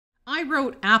I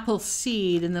wrote Apple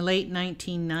Seed in the late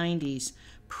 1990s,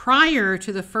 prior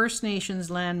to the First Nations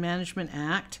Land Management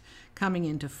Act coming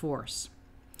into force.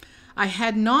 I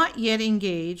had not yet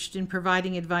engaged in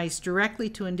providing advice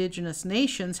directly to Indigenous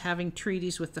nations having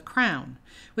treaties with the Crown,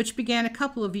 which began a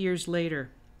couple of years later.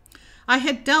 I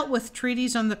had dealt with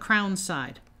treaties on the Crown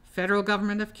side, Federal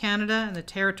Government of Canada and the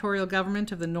Territorial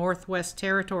Government of the Northwest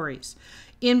Territories.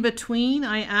 In between,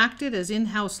 I acted as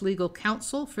in-house legal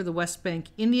counsel for the West Bank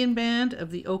Indian Band of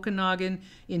the Okanagan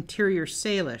Interior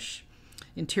Salish,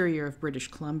 interior of British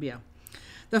Columbia.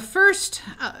 The first,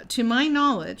 to my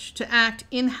knowledge, to act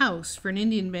in-house for an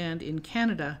Indian band in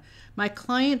Canada. My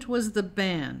client was the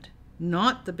band,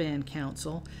 not the band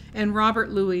council, and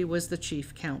Robert Louis was the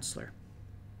chief counselor.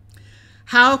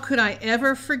 How could I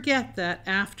ever forget that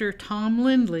after Tom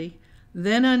Lindley,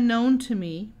 then unknown to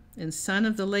me, and son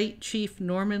of the late Chief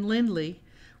Norman Lindley,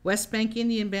 West Bank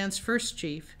Indian Band's first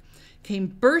chief, came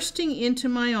bursting into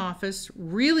my office,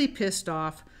 really pissed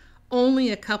off, only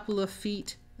a couple of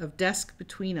feet of desk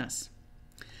between us.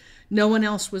 No one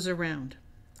else was around.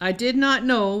 I did not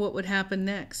know what would happen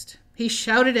next. He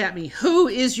shouted at me, "Who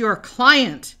is your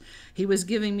client?" He was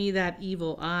giving me that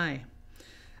evil eye.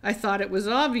 I thought it was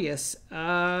obvious.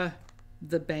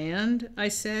 The band, I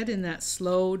said, in that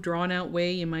slow, drawn-out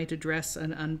way you might address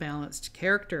an unbalanced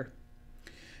character.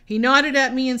 He nodded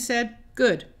at me and said,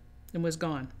 "Good," and was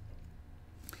gone.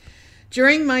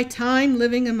 During my time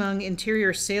living among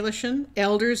interior Salishan,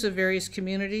 elders of various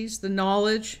communities, the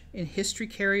knowledge and history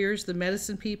carriers, the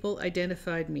medicine people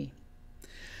identified me.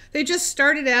 They just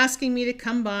started asking me to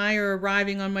come by or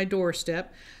arriving on my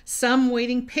doorstep, some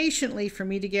waiting patiently for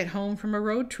me to get home from a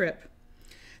road trip.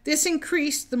 This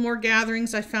increased the more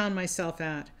gatherings I found myself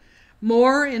at.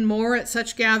 More and more at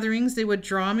such gatherings, they would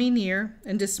draw me near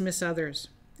and dismiss others.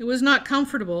 It was not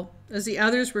comfortable, as the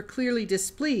others were clearly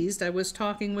displeased I was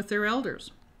talking with their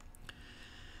elders.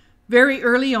 Very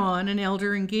early on, an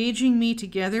elder engaging me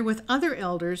together with other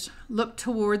elders looked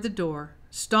toward the door,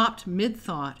 stopped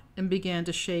mid-thought, and began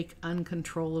to shake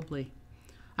uncontrollably.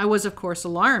 I was, of course,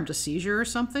 alarmed, a seizure or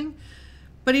something,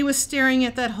 but he was staring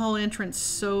at that hall entrance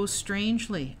so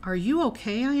strangely. "Are you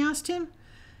okay?" I asked him.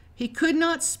 He could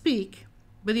not speak,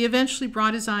 but he eventually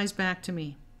brought his eyes back to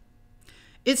me.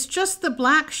 "It's just the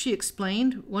black," she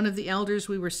explained, one of the elders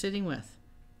we were sitting with.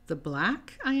 "The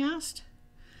black?" I asked.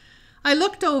 I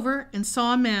looked over and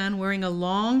saw a man wearing a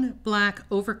long black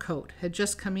overcoat had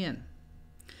just come in.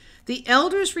 The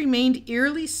elders remained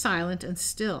eerily silent and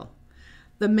still.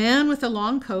 The man with the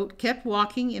long coat kept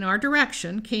walking in our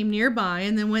direction, came nearby,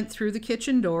 and then went through the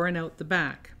kitchen door and out the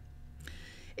back.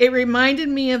 It reminded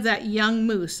me of that young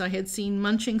moose I had seen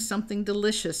munching something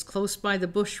delicious close by the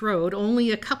bush road, only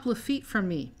a couple of feet from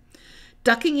me.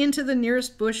 Ducking into the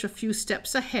nearest bush a few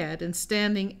steps ahead and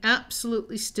standing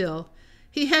absolutely still,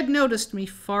 he had noticed me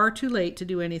far too late to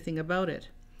do anything about it.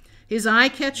 His eye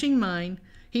catching mine,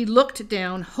 he looked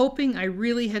down, hoping I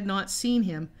really had not seen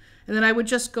him, and that I would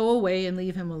just go away and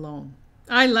leave him alone.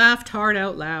 I laughed hard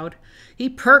out loud. He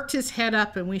perked his head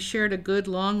up, and we shared a good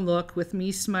long look, with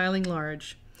me smiling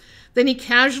large. Then he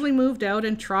casually moved out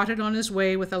and trotted on his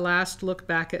way with a last look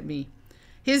back at me.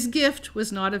 His gift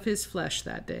was not of his flesh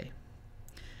that day.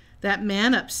 "That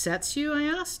man upsets you?" I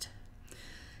asked.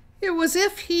 It was as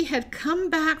if he had come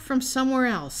back from somewhere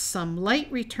else. Some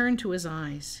light returned to his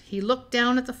eyes. He looked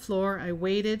down at the floor. I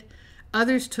waited.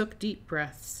 Others took deep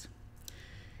breaths.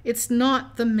 "It's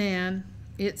not the man.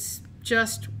 It's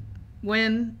just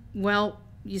when, well,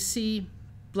 you see,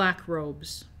 black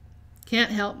robes.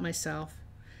 Can't help myself."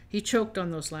 He choked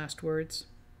on those last words.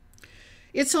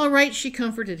 "It's all right," she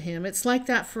comforted him. "It's like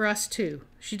that for us, too.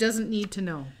 She doesn't need to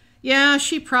know." "Yeah,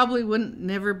 she probably wouldn't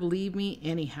never believe me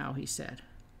anyhow," he said.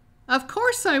 "Of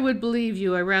course I would believe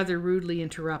you," I rather rudely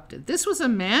interrupted. This was a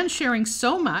man sharing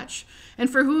so much, and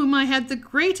for whom I had the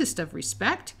greatest of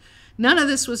respect. None of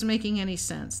this was making any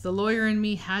sense. The lawyer in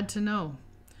me had to know.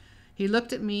 He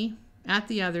looked at me, at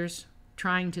the others,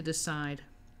 trying to decide.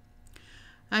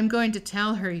 "I'm going to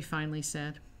tell her," he finally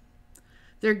said.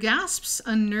 Their gasps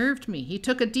unnerved me. He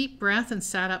took a deep breath and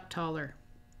sat up taller.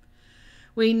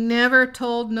 "We never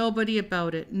told nobody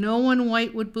about it. No one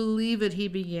white would believe it," he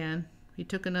began. He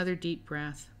took another deep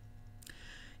breath.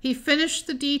 He finished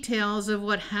the details of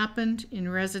what happened in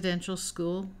residential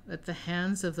school at the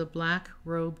hands of the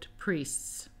black-robed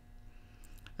priests.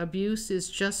 Abuse is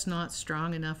just not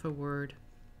strong enough a word.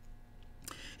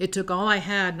 It took all I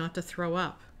had not to throw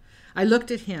up. I looked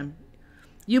at him.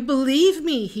 "You believe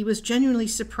me?" He was genuinely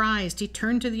surprised. He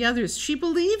turned to the others. "She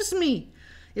believes me."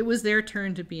 It was their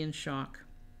turn to be in shock.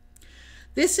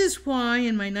 This is why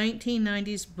in my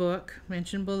 1990s book,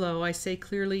 mentioned below, I say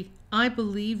clearly, I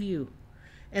believe you,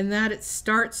 and that it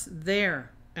starts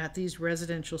there at these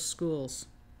residential schools.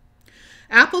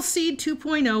 Cede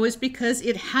 2.0 is because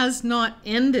it has not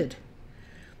ended.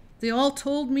 They all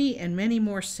told me, and many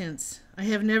more since. I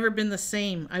have never been the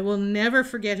same. I will never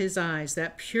forget his eyes,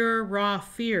 that pure, raw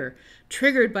fear,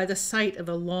 triggered by the sight of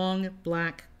a long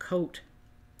black coat.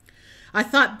 I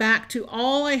thought back to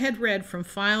all I had read from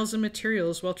files and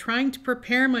materials while trying to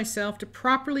prepare myself to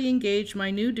properly engage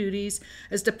my new duties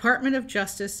as Department of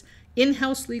Justice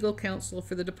in-house legal counsel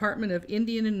for the Department of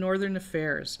Indian and Northern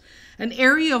Affairs, an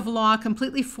area of law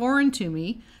completely foreign to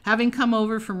me, having come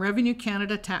over from Revenue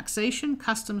Canada taxation,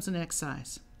 customs, and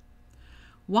excise.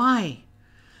 Why?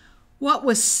 What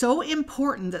was so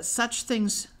important that such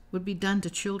things would be done to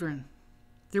children?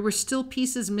 There were still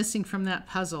pieces missing from that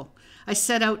puzzle. I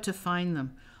set out to find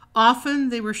them. Often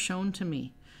they were shown to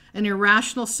me. An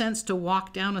irrational sense to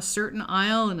walk down a certain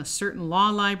aisle in a certain law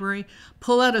library,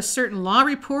 pull out a certain law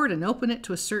report and open it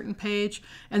to a certain page,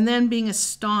 and then being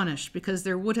astonished because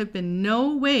there would have been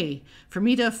no way for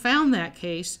me to have found that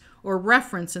case or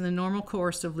reference in the normal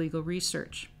course of legal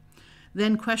research.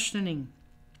 Then questioning,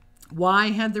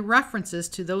 why had the references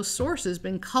to those sources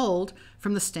been culled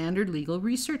from the standard legal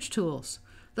research tools?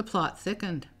 The plot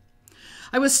thickened.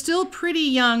 I was still pretty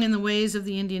young in the ways of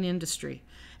the Indian industry,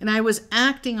 and I was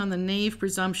acting on the naive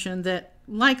presumption that,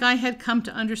 like I had come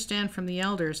to understand from the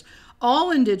elders,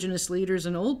 all Indigenous leaders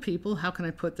and old people, how can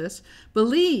I put this,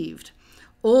 believed,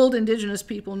 old Indigenous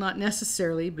people not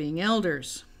necessarily being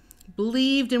elders,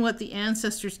 believed in what the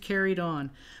ancestors carried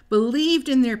on, believed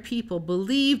in their people,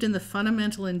 believed in the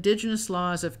fundamental Indigenous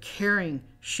laws of caring,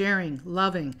 sharing,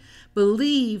 loving,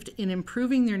 believed in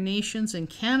improving their nations in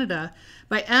Canada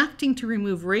by acting to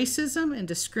remove racism and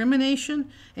discrimination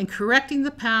and correcting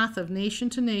the path of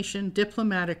nation-to-nation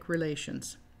diplomatic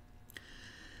relations.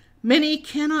 Many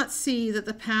cannot see that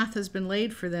the path has been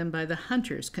laid for them by the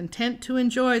hunters, content to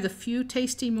enjoy the few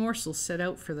tasty morsels set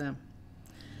out for them.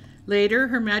 Later,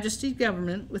 Her Majesty's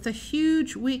government, with a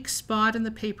huge weak spot in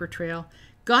the paper trail,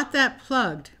 got that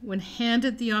plugged when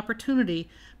handed the opportunity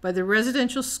by the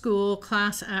residential school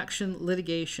class action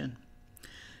litigation.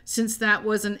 Since that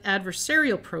was an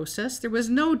adversarial process, there was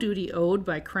no duty owed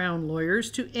by Crown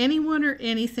lawyers to anyone or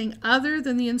anything other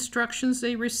than the instructions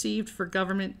they received for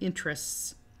government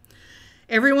interests.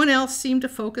 Everyone else seemed to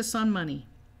focus on money.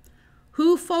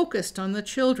 Who focused on the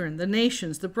children, the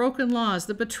nations, the broken laws,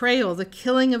 the betrayal, the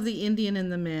killing of the Indian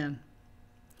and the man?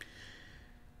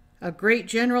 A great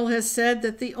general has said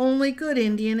that the only good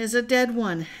Indian is a dead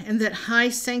one, and that high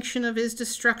sanction of his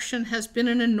destruction has been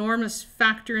an enormous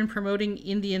factor in promoting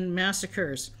Indian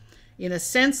massacres. In a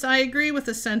sense, I agree with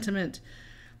the sentiment,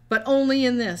 but only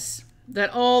in this, that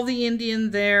all the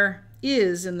Indian there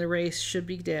is in the race should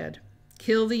be dead.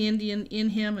 Kill the Indian in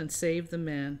him and save the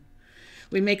man.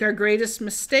 We make our greatest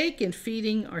mistake in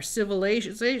feeding our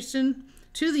civilization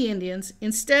to the Indians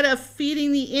instead of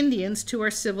feeding the Indians to our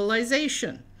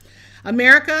civilization.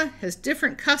 America has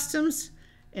different customs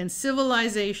and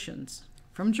civilizations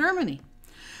from Germany.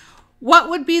 What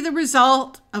would be the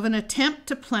result of an attempt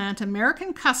to plant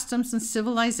American customs and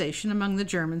civilization among the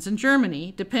Germans in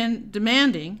Germany,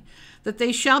 demanding that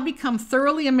they shall become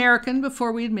thoroughly American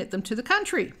before we admit them to the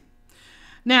country?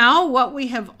 Now, what we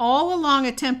have all along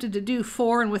attempted to do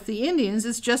for and with the Indians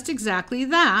is just exactly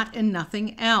that and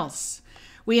nothing else.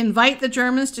 We invite the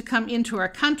Germans to come into our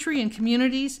country and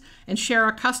communities and share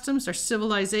our customs, our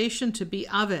civilization, to be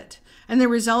of it. And the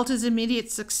result is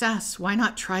immediate success. Why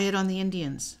not try it on the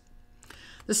Indians?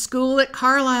 The school at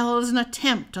Carlisle is an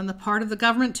attempt on the part of the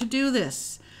government to do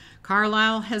this.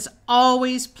 Carlisle has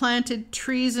always planted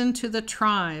treason to the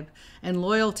tribe and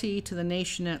loyalty to the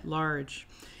nation at large.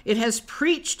 It has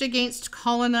preached against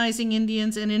colonizing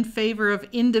Indians and in favor of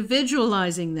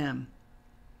individualizing them.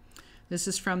 This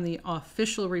is from the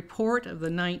official report of the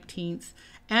 19th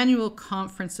Annual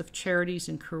Conference of Charities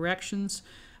and Corrections,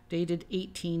 dated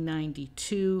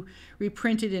 1892,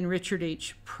 reprinted in Richard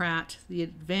H. Pratt, The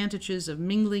Advantages of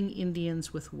Mingling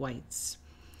Indians with Whites.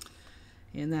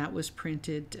 And that was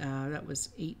printed, that was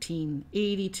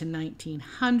 1880 to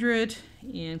 1900,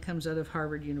 and comes out of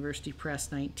Harvard University Press,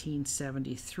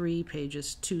 1973,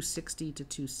 pages 260 to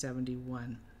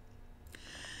 271.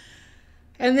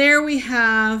 And there we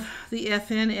have the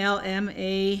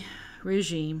FNLMA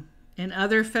regime and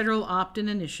other federal opt-in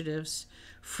initiatives,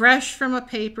 fresh from a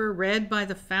paper read by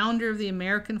the founder of the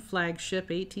American flagship,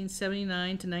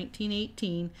 1879 to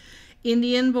 1918,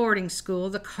 Indian boarding school,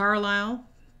 the Carlisle,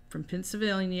 from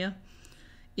Pennsylvania,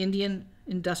 Indian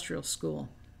Industrial School.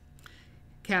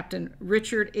 Captain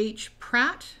Richard H.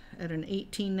 Pratt, at an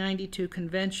 1892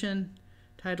 convention,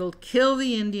 titled Kill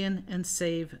the Indian and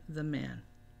Save the Man.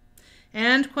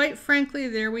 And quite frankly,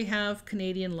 there we have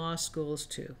Canadian law schools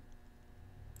too.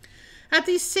 At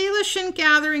these Salish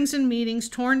gatherings and meetings,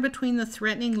 torn between the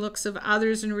threatening looks of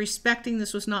others and respecting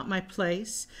this was not my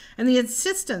place, and the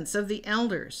insistence of the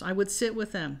elders, I would sit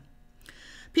with them.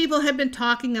 People had been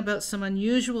talking about some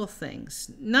unusual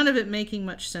things, none of it making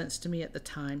much sense to me at the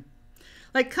time.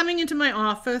 Like coming into my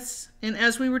office, and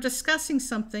as we were discussing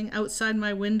something outside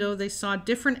my window, they saw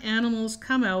different animals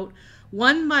come out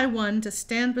one by one to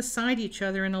stand beside each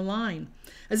other in a line,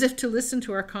 as if to listen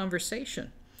to our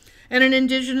conversation. And an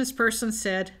Indigenous person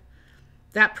said,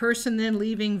 that person then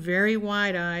leaving very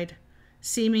wide-eyed,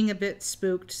 seeming a bit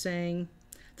spooked, saying,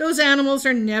 "Those animals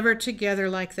are never together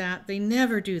like that. They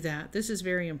never do that. This is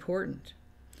very important."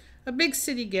 A big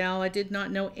city gal, I did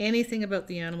not know anything about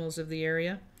the animals of the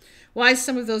area. Why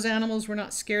some of those animals were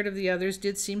not scared of the others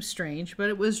did seem strange, but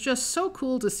it was just so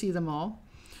cool to see them all.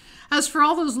 As for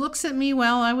all those looks at me,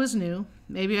 well, I was new.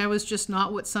 Maybe I was just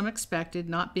not what some expected,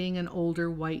 not being an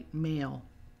older white male.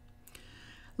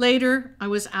 Later, I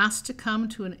was asked to come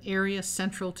to an area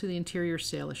central to the interior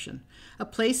Salishan, a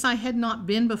place I had not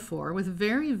been before, with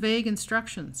very vague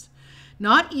instructions.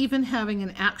 Not even having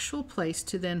an actual place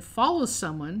to then follow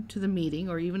someone to the meeting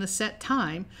or even a set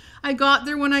time, I got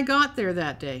there when I got there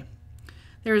that day.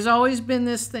 There has always been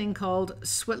this thing called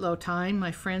Switlo time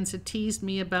my friends had teased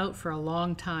me about for a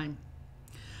long time.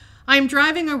 I am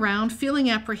driving around feeling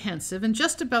apprehensive and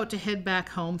just about to head back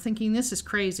home thinking this is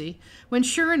crazy, when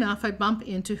sure enough I bump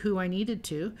into who I needed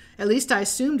to. At least I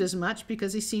assumed as much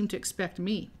because he seemed to expect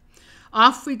me.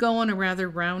 Off we go on a rather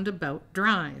roundabout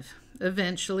drive.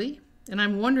 Eventually, and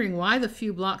I'm wondering why the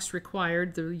few blocks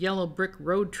required the yellow brick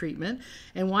road treatment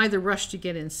and why the rush to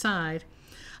get inside,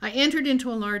 I entered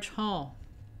into a large hall.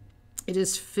 It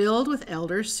is filled with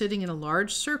elders sitting in a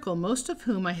large circle, most of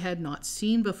whom I had not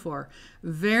seen before.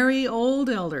 Very old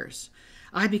elders.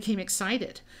 I became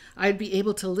excited. I'd be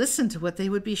able to listen to what they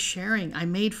would be sharing. I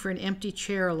made for an empty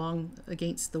chair along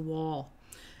against the wall.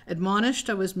 Admonished,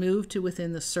 I was moved to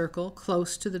within the circle,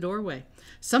 close to the doorway.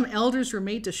 Some elders were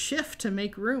made to shift to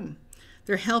make room.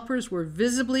 Their helpers were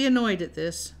visibly annoyed at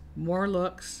this. More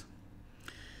looks.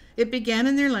 It began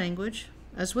in their language,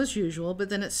 as was usual, but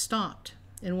then it stopped,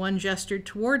 and one gestured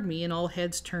toward me, and all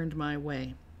heads turned my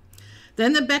way.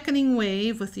 Then the beckoning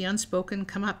wave with the unspoken,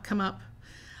 "Come up, come up."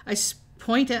 I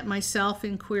point at myself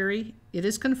in query. It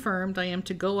is confirmed I am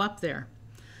to go up there.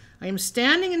 I am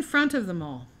standing in front of them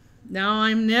all. Now,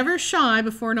 I'm never shy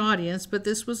before an audience, but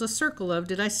this was a circle of,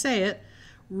 did I say it,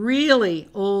 really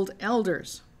old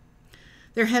elders.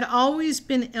 There had always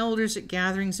been elders at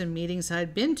gatherings and meetings I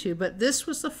had been to, but this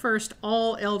was the first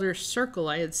all-elder circle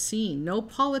I had seen. No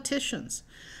politicians.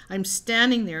 I'm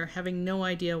standing there, having no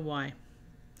idea why.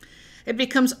 It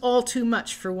becomes all too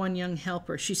much for one young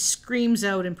helper. She screams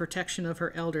out in protection of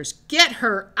her elders, "Get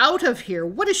her out of here!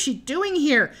 What is she doing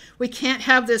here? We can't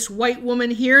have this white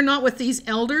woman here, not with these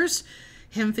elders."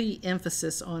 Heavy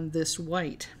emphasis on this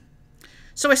white.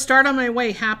 So I start on my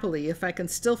way happily, if I can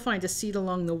still find a seat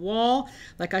along the wall,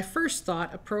 like I first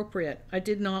thought appropriate. I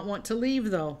did not want to leave,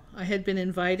 though. I had been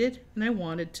invited, and I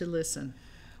wanted to listen.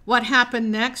 What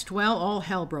happened next? Well, all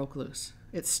hell broke loose.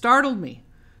 It startled me.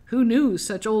 Who knew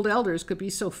such old elders could be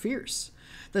so fierce?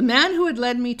 The man who had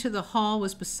led me to the hall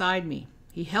was beside me.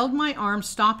 He held my arm,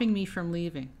 stopping me from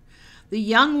leaving. The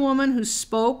young woman who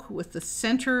spoke with the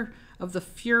center of the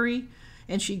fury,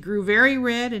 and she grew very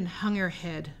red and hung her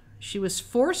head. She was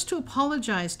forced to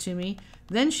apologize to me,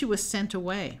 then she was sent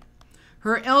away.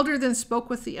 Her elder then spoke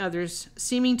with the others,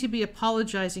 seeming to be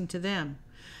apologizing to them.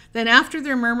 Then after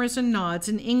their murmurs and nods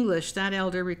in English, that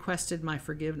elder requested my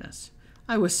forgiveness.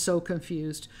 I was so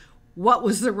confused. What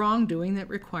was the wrongdoing that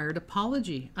required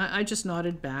apology? I just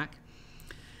nodded back.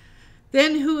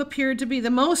 Then who appeared to be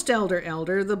the most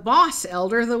elder, the boss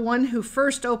elder, the one who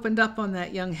first opened up on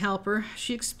that young helper,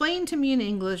 she explained to me in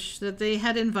English that they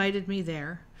had invited me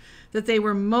there, that they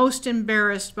were most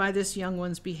embarrassed by this young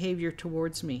one's behavior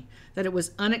towards me, that it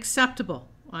was unacceptable.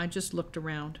 I just looked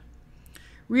around.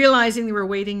 Realizing they were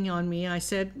waiting on me, I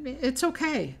said, "It's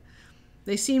okay."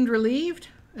 They seemed relieved,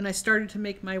 and I started to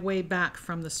make my way back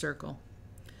from the circle.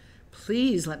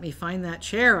 Please let me find that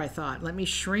chair, I thought. Let me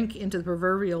shrink into the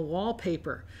proverbial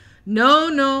wallpaper.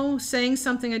 No, saying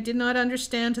something I did not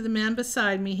understand to the man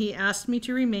beside me, he asked me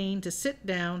to remain, to sit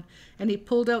down, and he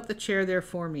pulled out the chair there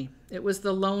for me. It was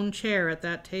the lone chair at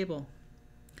that table.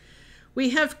 "We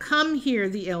have come here,"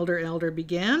 the elder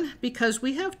began, "because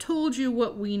we have told you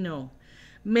what we know.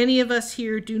 Many of us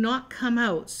here do not come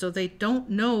out, so they don't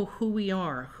know who we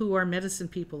are, who our medicine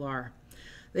people are.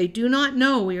 They do not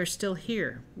know we are still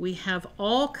here. We have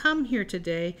all come here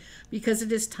today because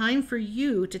it is time for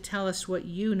you to tell us what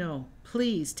you know.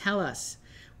 Please tell us.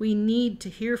 We need to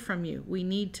hear from you. We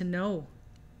need to know."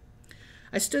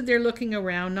 I stood there looking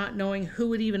around, not knowing who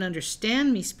would even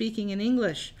understand me speaking in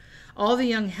English. All the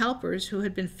young helpers who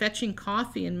had been fetching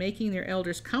coffee and making their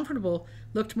elders comfortable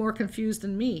looked more confused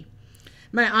than me.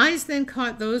 My eyes then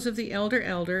caught those of the elder,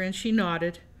 and she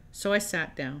nodded, so I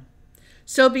sat down.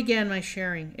 So began my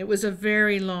sharing. It was a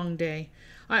very long day.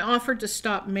 I offered to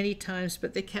stop many times,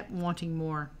 but they kept wanting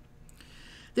more.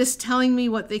 This telling me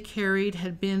what they carried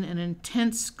had been an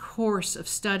intense course of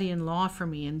study in law for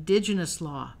me, Indigenous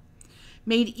law,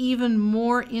 made even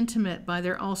more intimate by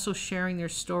their also sharing their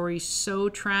stories so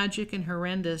tragic and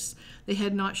horrendous they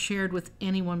had not shared with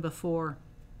anyone before.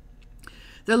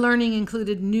 The learning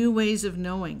included new ways of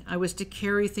knowing. I was to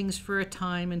carry things for a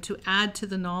time and to add to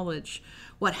the knowledge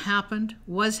what happened,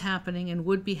 was happening, and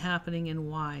would be happening, and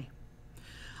why.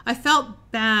 I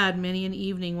felt bad many an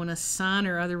evening when a son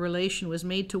or other relation was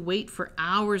made to wait for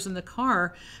hours in the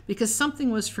car because something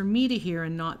was for me to hear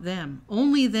and not them,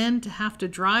 only then to have to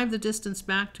drive the distance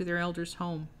back to their elder's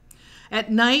home.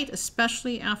 At night,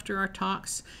 especially after our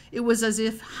talks, it was as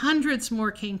if hundreds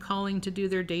more came calling to do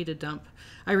their data dump.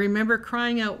 I remember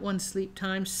crying out one sleep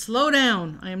time, "Slow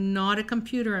down! I am not a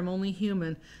computer, I'm only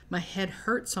human. My head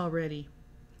hurts already."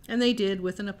 And they did,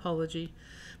 with an apology.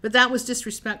 But that was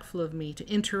disrespectful of me, to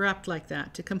interrupt like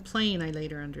that, to complain, I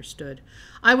later understood.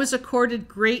 I was accorded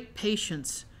great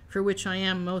patience, for which I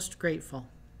am most grateful.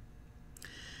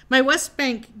 My West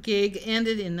Bank gig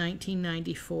ended in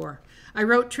 1994. I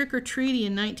wrote Trick or Treaty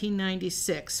in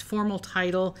 1996, formal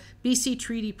title, BC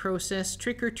Treaty Process,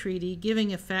 Trick or Treaty,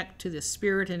 giving effect to the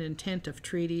spirit and intent of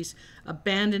treaties,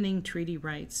 abandoning treaty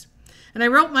rights. And I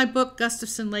wrote my book,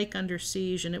 Gustafson Lake Under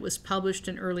Siege, and it was published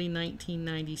in early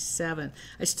 1997.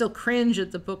 I still cringe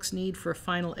at the book's need for a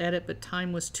final edit, but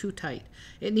time was too tight.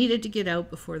 It needed to get out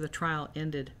before the trial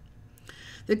ended.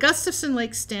 The Gustafson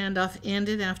Lake standoff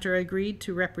ended after I agreed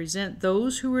to represent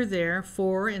those who were there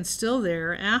for and still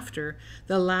there after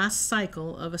the last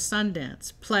cycle of a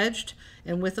Sundance, pledged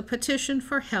and with a petition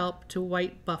for help to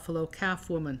White Buffalo Calf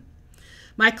Woman.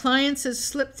 My clients had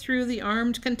slipped through the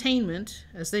armed containment,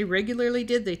 as they regularly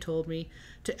did, they told me,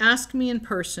 to ask me in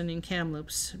person in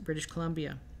Kamloops, British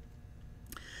Columbia.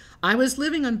 I was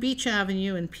living on Beach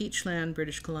Avenue in Peachland,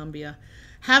 British Columbia.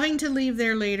 Having to leave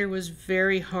there later was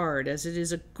very hard, as it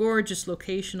is a gorgeous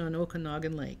location on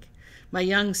Okanagan Lake. My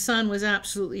young son was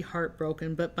absolutely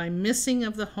heartbroken, but my missing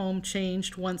of the home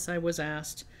changed once I was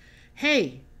asked,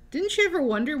 "Hey, didn't you ever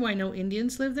wonder why no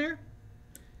Indians live there?"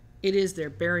 It is their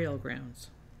burial grounds.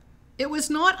 It was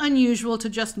not unusual to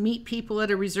just meet people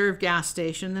at a reserve gas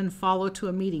station, then follow to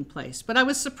a meeting place. But I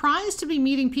was surprised to be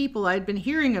meeting people I'd been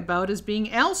hearing about as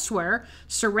being elsewhere,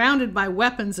 surrounded by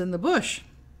weapons in the bush.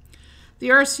 The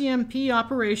RCMP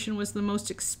operation was the most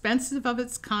expensive of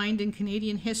its kind in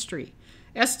Canadian history,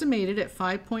 estimated at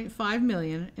 $5.5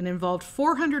 million, and involved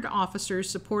 400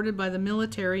 officers supported by the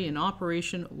military in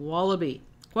Operation Wallaby.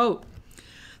 Quote,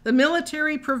 "The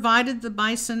military provided the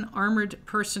Bison Armored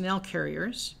Personnel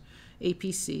Carriers,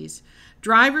 APCs,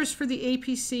 drivers for the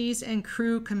APCs, and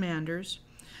crew commanders.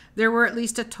 There were at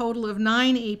least a total of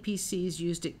 9 APCs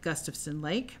used at Gustafson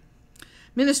Lake.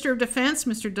 Minister of Defense,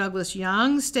 Mr. Douglas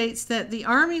Young, states that the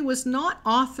Army was not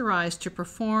authorized to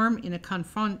perform in a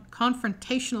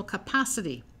confrontational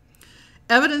capacity.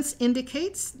 Evidence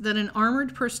indicates that an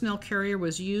armored personnel carrier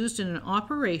was used in an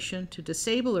operation to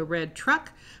disable a red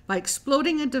truck by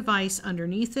exploding a device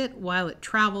underneath it while it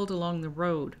traveled along the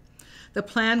road. The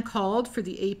plan called for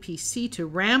the APC to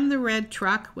ram the red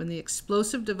truck when the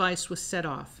explosive device was set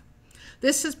off.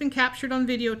 This has been captured on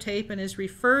videotape and is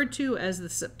referred to as the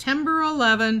September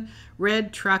 11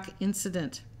 Red Truck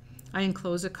Incident. I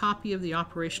enclose a copy of the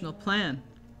operational plan.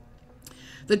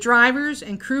 The drivers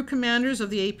and crew commanders of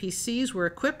the APCs were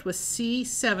equipped with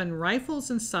C7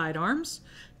 rifles and sidearms.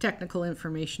 Technical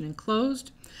information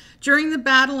enclosed. During the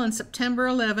battle on September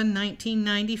 11,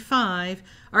 1995,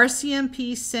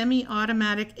 RCMP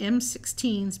semi-automatic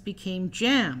M16s became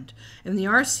jammed, and the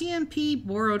RCMP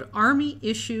borrowed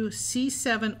Army-issue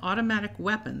C7 automatic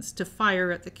weapons to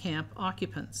fire at the camp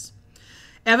occupants.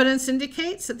 Evidence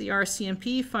indicates that the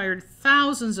RCMP fired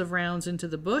thousands of rounds into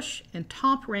the bush, and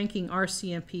top-ranking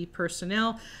RCMP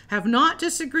personnel have not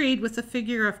disagreed with the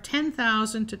figure of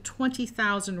 10,000 to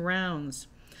 20,000 rounds.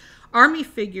 Army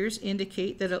figures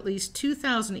indicate that at least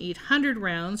 2,800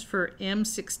 rounds for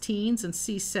M16s and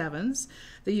C7s,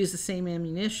 they use the same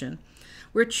ammunition,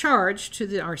 were charged to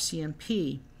the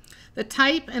RCMP. The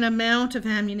type and amount of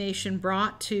ammunition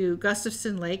brought to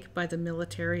Gustafson Lake by the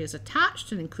military is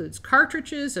attached and includes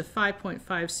cartridges of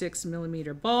 5.56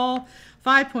 millimeter ball,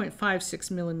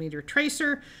 5.56 millimeter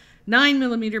tracer, 9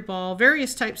 millimeter ball,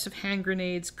 various types of hand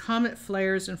grenades, comet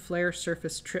flares, and flare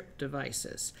surface trip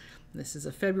devices. This is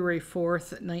a February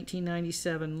 4th,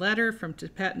 1997 letter from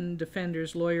Tibetan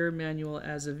Defender's lawyer Manuel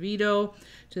Azevedo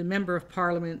to the Member of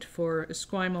Parliament for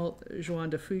Esquimalt, Juan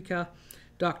de Fuca,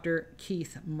 Dr.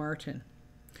 Keith Martin.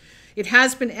 It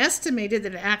has been estimated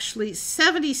that actually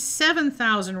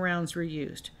 77,000 rounds were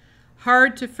used.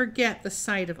 Hard to forget the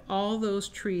sight of all those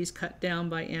trees cut down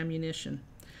by ammunition.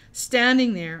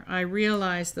 Standing there, I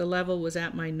realized the level was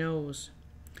at my nose.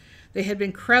 They had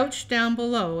been crouched down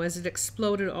below as it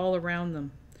exploded all around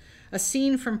them. A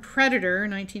scene from Predator,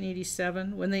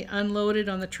 1987, when they unloaded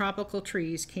on the tropical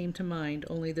trees, came to mind,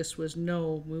 only this was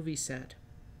no movie set.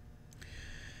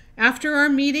 After our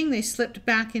meeting, they slipped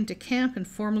back into camp and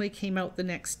formally came out the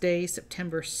next day,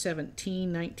 September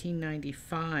 17,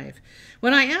 1995.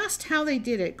 When I asked how they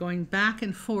did it, going back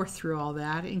and forth through all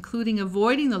that, including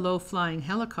avoiding the low-flying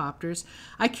helicopters,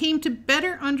 I came to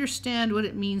better understand what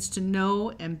it means to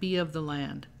know and be of the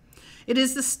land. It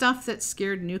is the stuff that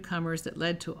scared newcomers that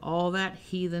led to all that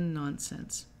heathen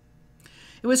nonsense.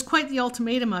 It was quite the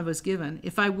ultimatum I was given.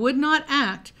 If I would not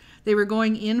act, they were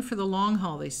going in for the long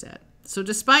haul, they said. So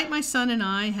despite my son and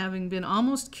I having been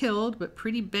almost killed but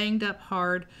pretty banged up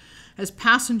hard as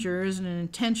passengers in an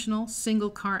intentional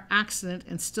single-car accident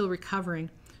and still recovering,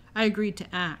 I agreed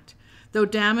to act. Though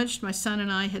damaged, my son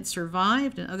and I had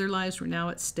survived and other lives were now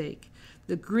at stake.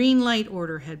 The green light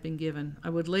order had been given. I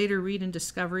would later read in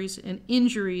Discoveries, and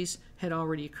injuries had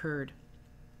already occurred.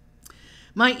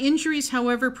 My injuries,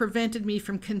 however, prevented me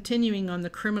from continuing on the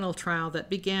criminal trial that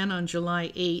began on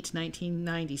July 8,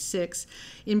 1996,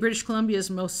 in British Columbia's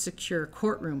most secure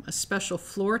courtroom, a special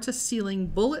floor-to-ceiling,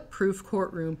 bulletproof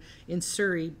courtroom in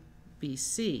Surrey,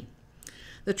 BC.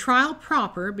 The trial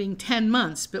proper being 10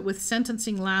 months, but with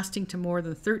sentencing lasting to more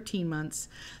than 13 months,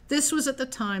 this was at the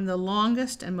time the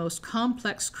longest and most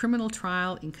complex criminal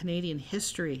trial in Canadian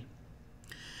history.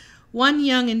 One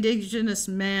young Indigenous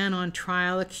man on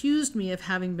trial accused me of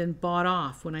having been bought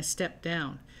off when I stepped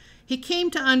down. He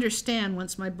came to understand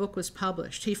once my book was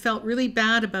published. He felt really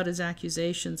bad about his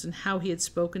accusations and how he had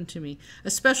spoken to me,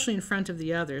 especially in front of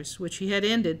the others, which he had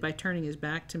ended by turning his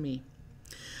back to me.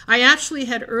 I actually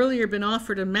had earlier been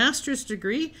offered a master's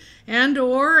degree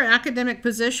and/or academic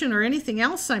position or anything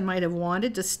else I might have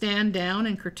wanted to stand down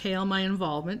and curtail my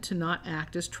involvement to not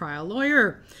act as trial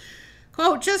lawyer.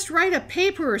 Quote, just write a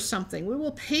paper or something. We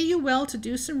will pay you well to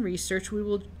do some research. We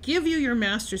will give you your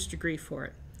master's degree for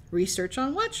it. Research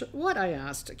on what? I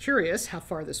asked, curious how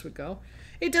far this would go.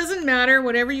 It doesn't matter,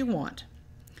 whatever you want.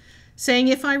 Saying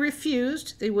if I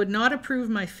refused, they would not approve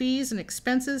my fees and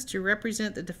expenses to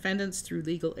represent the defendants through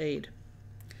legal aid.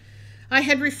 I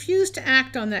had refused to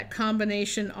act on that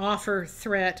combination offer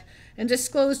threat and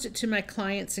disclosed it to my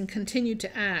clients and continued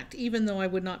to act, even though I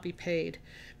would not be paid.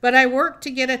 But I worked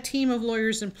to get a team of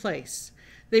lawyers in place.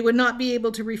 They would not be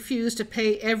able to refuse to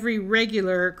pay every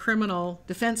regular criminal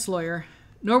defense lawyer,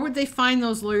 nor would they find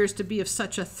those lawyers to be of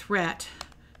such a threat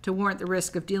to warrant the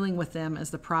risk of dealing with them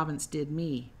as the province did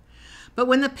me. But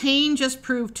when the pain just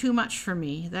proved too much for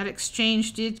me, that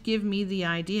exchange did give me the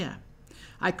idea.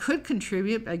 I could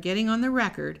contribute by getting on the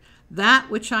record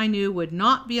that which I knew would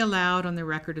not be allowed on the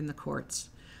record in the courts.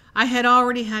 I had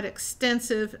already had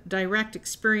extensive direct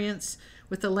experience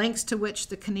with the lengths to which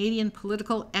the Canadian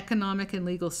political, economic, and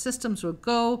legal systems would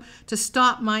go to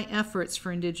stop my efforts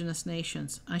for Indigenous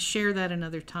nations. I share that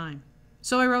another time.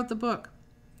 So I wrote the book.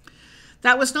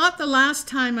 That was not the last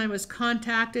time I was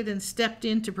contacted and stepped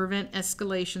in to prevent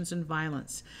escalations and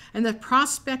violence, and the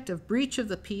prospect of breach of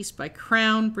the peace by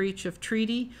Crown breach of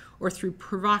treaty or through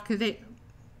provocation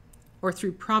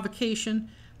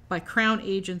by Crown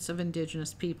agents of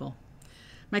Indigenous people.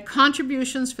 My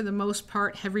contributions, for the most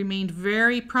part, have remained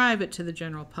very private to the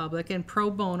general public and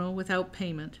pro bono without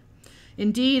payment.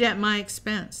 Indeed, at my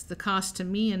expense, the cost to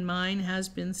me and mine has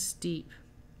been steep.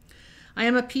 I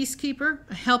am a peacekeeper,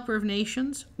 a helper of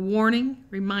nations, warning,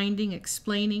 reminding,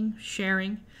 explaining,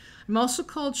 sharing. I'm also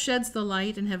called Sheds the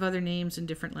Light and have other names in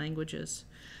different languages.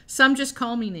 Some just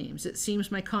call me names. It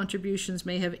seems my contributions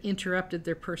may have interrupted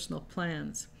their personal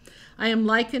plans. I am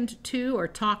likened to or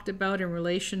talked about in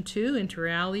relation to, inter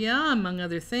alia, among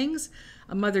other things,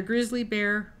 a mother grizzly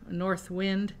bear, a north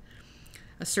wind,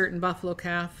 a certain buffalo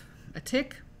calf, a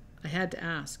tick. I had to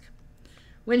ask.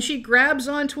 When she grabs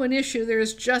onto an issue, there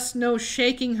is just no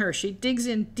shaking her. She digs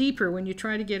in deeper when you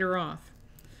try to get her off.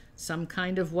 Some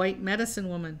kind of white medicine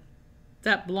woman,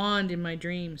 that blonde in my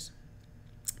dreams.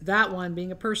 That one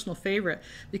being a personal favorite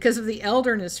because of the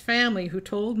elder and his family who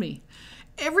told me.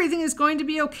 Everything is going to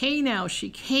be okay now. She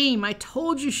came. I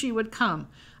told you she would come.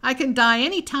 I can die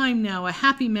any time now, a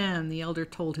happy man, the elder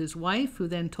told his wife, who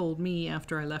then told me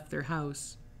after I left their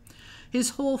house.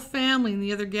 His whole family and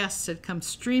the other guests had come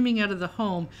streaming out of the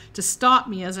home to stop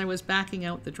me as I was backing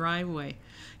out the driveway.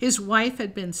 His wife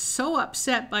had been so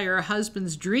upset by her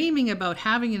husband's dreaming about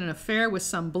having an affair with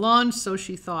some blonde, so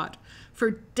she thought.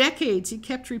 For decades he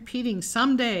kept repeating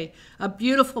someday a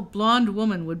beautiful blonde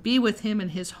woman would be with him in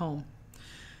his home.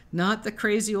 Not the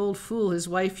crazy old fool his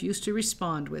wife used to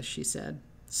respond with, she said.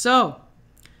 So,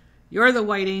 you're the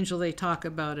white angel they talk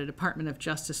about, a Department of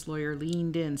Justice lawyer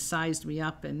leaned in, sized me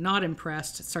up, and not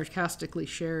impressed, sarcastically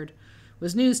shared.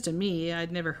 Was news to me.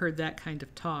 I'd never heard that kind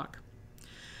of talk.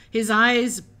 His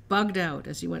eyes bugged out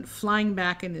as he went flying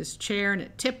back in his chair, and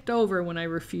it tipped over when I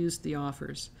refused the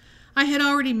offers. I had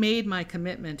already made my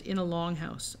commitment in a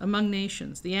longhouse, among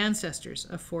nations, the ancestors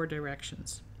of 4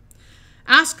 directions.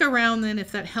 Ask around then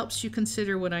if that helps you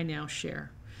consider what I now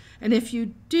share. And if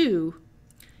you do,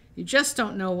 you just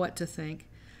don't know what to think,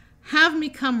 have me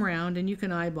come round and you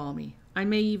can eyeball me. I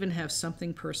may even have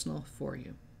something personal for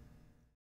you.